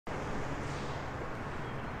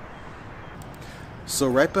So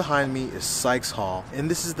right behind me is Sykes Hall, and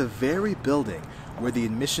this is the very building where the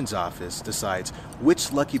admissions office decides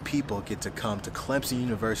which lucky people get to come to Clemson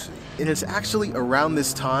University. And it's actually around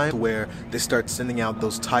this time where they start sending out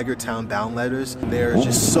those Tiger Town bound letters. They're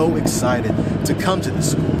just so excited to come to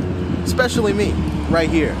this school, especially me, right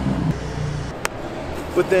here.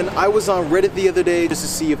 But then I was on Reddit the other day just to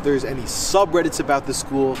see if there's any subreddits about the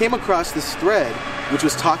school. Came across this thread which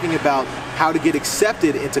was talking about how to get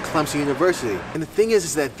accepted into Clemson University. And the thing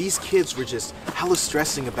is that these kids were just hella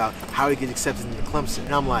stressing about how to get accepted into Clemson.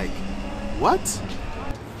 And I'm like, what?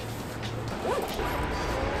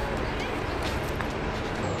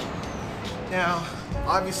 Now,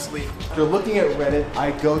 obviously, if you're looking at Reddit,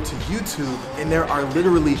 I go to YouTube and there are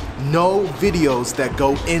literally no videos that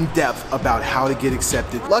go in depth about how to get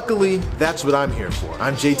accepted. Luckily, that's what I'm here for.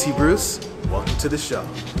 I'm JT Bruce. Welcome to the show.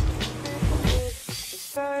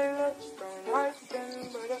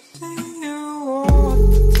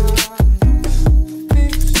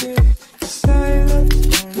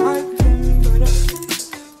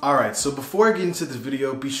 Alright, so before I get into this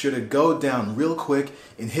video, be sure to go down real quick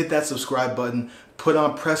and hit that subscribe button, put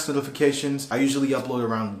on press notifications. I usually upload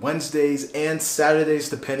around Wednesdays and Saturdays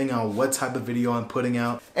depending on what type of video I'm putting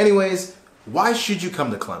out. Anyways, why should you come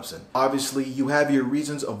to Clemson? Obviously, you have your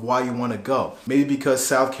reasons of why you want to go. Maybe because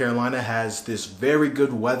South Carolina has this very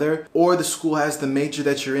good weather, or the school has the major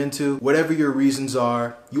that you're into. Whatever your reasons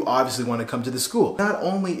are, you obviously want to come to the school. Not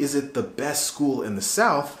only is it the best school in the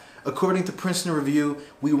South, according to Princeton Review,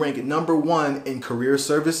 we rank #1 in career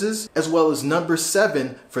services, as well as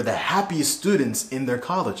 #7 for the happiest students in their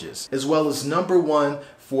colleges, as well as #1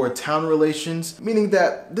 for town relations, meaning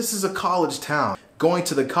that this is a college town. Going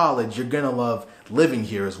to the college, you're gonna love living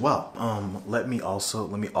here as well. Let me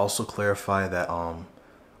also clarify that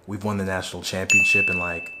we've won the national championship in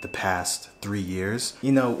like the past 3 years.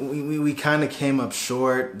 You know, we kind of came up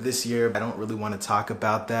short this year. I don't really want to talk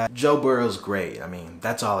about that. Joe Burrow's great. I mean,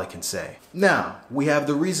 that's all I can say. Now, we have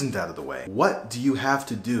the reasons out of the way. What do you have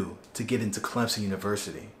to do to get into Clemson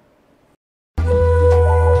University?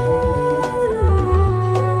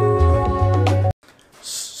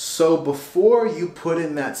 So before you put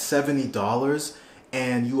in that $70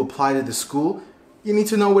 and you apply to the school, you need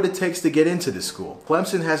to know what it takes to get into the school.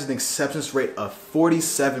 Clemson has an acceptance rate of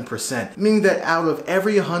 47%, meaning that out of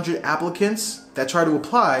every 100 applicants that try to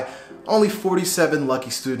apply, only 47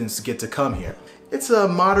 lucky students get to come here. It's a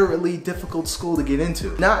moderately difficult school to get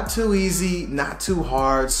into. Not too easy, not too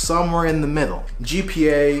hard, somewhere in the middle.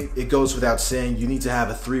 GPA, it goes without saying, you need to have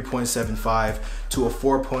a 3.75 to a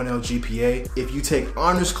 4.0 GPA. If you take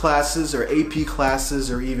honors classes or AP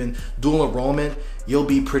classes or even dual enrollment, you'll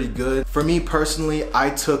be pretty good. For me personally, I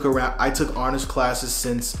took honors classes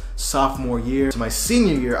since sophomore year. To my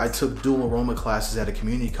senior year, I took dual enrollment classes at a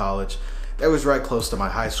community college that was right close to my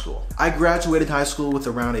high school. I graduated high school with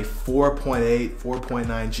around a 4.8,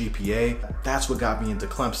 4.9 GPA. That's what got me into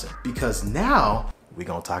Clemson. Because now, we're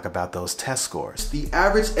gonna talk about those test scores. The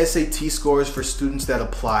average SAT scores for students that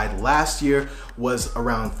applied last year was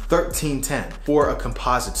around 1310 for a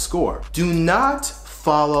composite score. Do not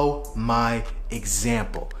follow my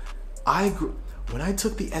example. When I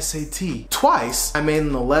took the SAT twice, I made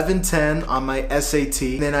an 1110 on my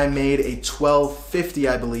SAT, then I made a 1250,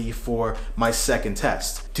 I believe, for my second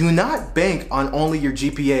test. Do not bank on only your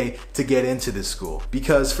GPA to get into this school,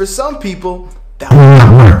 because for some people, that would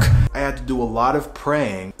not work. I had to do a lot of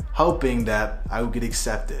praying, hoping that I would get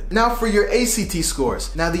accepted. Now for your ACT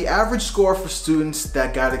scores. Now the average score for students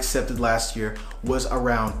that got accepted last year was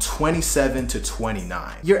around 27 to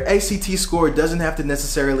 29. Your ACT score doesn't have to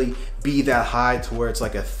necessarily be that high to where it's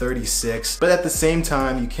like a 36, but at the same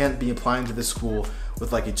time, you can't be applying to this school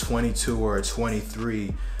with like a 22 or a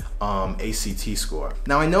 23 ACT score.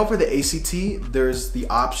 Now I know for the ACT, there's the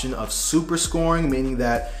option of super scoring, meaning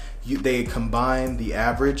that they combine the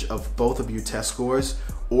average of both of your test scores,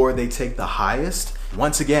 or they take the highest.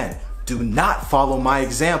 Once again, do not follow my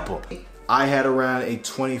example. I had around a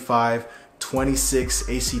 25, 26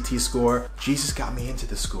 ACT score. Jesus got me into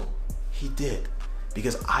the school. He did.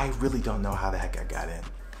 Because I really don't know how the heck I got in.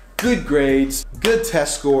 Good grades, good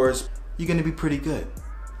test scores, you're gonna be pretty good.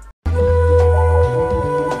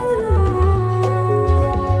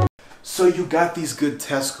 So you got these good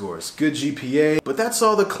test scores, good GPA, but that's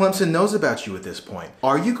all that Clemson knows about you at this point.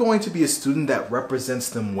 Are you going to be a student that represents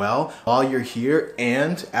them well while you're here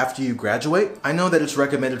and after you graduate? I know that it's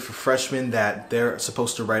recommended for freshmen that they're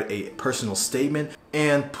supposed to write a personal statement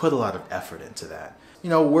and put a lot of effort into that.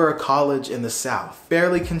 we're a college in the South.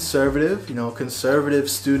 Fairly conservative, conservative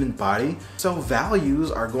student body. So values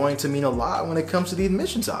are going to mean a lot when it comes to the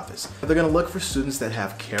admissions office. They're gonna look for students that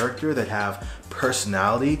have character, that have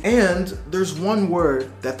personality, and there's one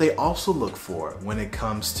word that they also look for when it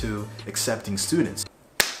comes to accepting students.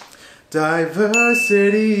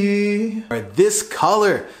 Diversity. Or this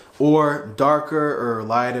color, or darker or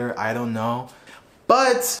lighter, I don't know.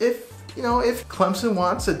 But if Clemson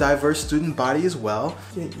wants a diverse student body as well,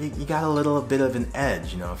 you got a little bit of an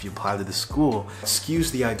edge, if you apply to the school.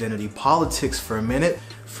 Excuse the identity politics for a minute.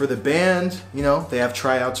 For the band, they have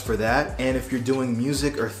tryouts for that. And if you're doing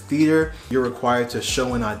music or theater, you're required to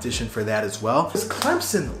show an audition for that as well. Because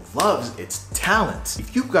Clemson loves its talent.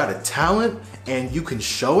 If you've got a talent and you can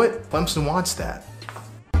show it, Clemson wants that.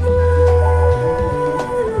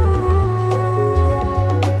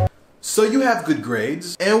 So you have good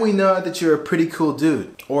grades, and we know that you're a pretty cool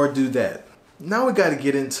dude, or dudette. Now we gotta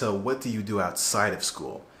get into what do you do outside of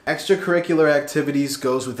school. Extracurricular activities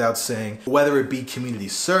goes without saying, whether it be community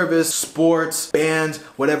service, sports, band,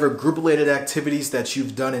 whatever group-related activities that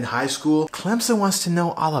you've done in high school. Clemson wants to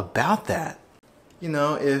know all about that.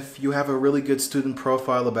 If you have a really good student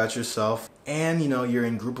profile about yourself, and you're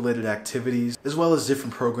in group-related activities, as well as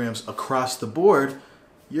different programs across the board,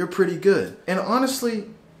 you're pretty good. And honestly,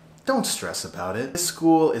 don't stress about it. This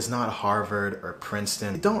school is not Harvard or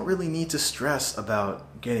Princeton. You don't really need to stress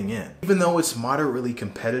about getting in. Even though it's moderately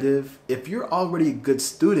competitive, if you're already a good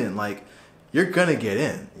student, you're gonna get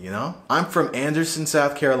in, I'm from Anderson,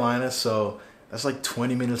 South Carolina, so that's like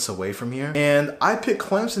 20 minutes away from here. And I picked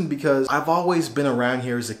Clemson because I've always been around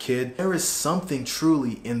here as a kid. There is something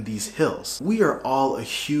truly in these hills. We are all a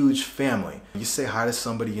huge family. You say hi to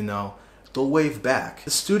somebody they'll wave back.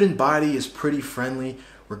 The student body is pretty friendly,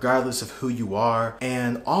 regardless of who you are.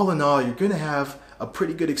 And all in all, you're gonna have a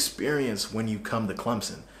pretty good experience when you come to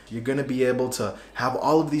Clemson. You're gonna be able to have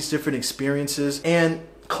all of these different experiences, and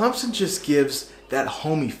Clemson just gives that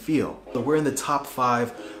homey feel. So we're in the top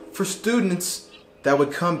 5 for students that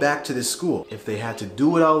would come back to this school. If they had to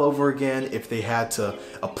do it all over again, if they had to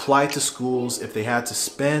apply to schools, if they had to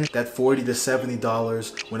spend that $40 to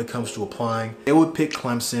 $70 when it comes to applying, they would pick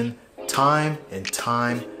Clemson time and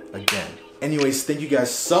time again. Anyways, thank you guys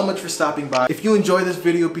so much for stopping by. If you enjoyed this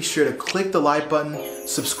video, be sure to click the like button,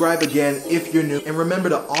 subscribe again if you're new, and remember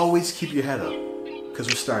to always keep your head up, because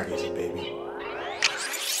we're stargazing, baby.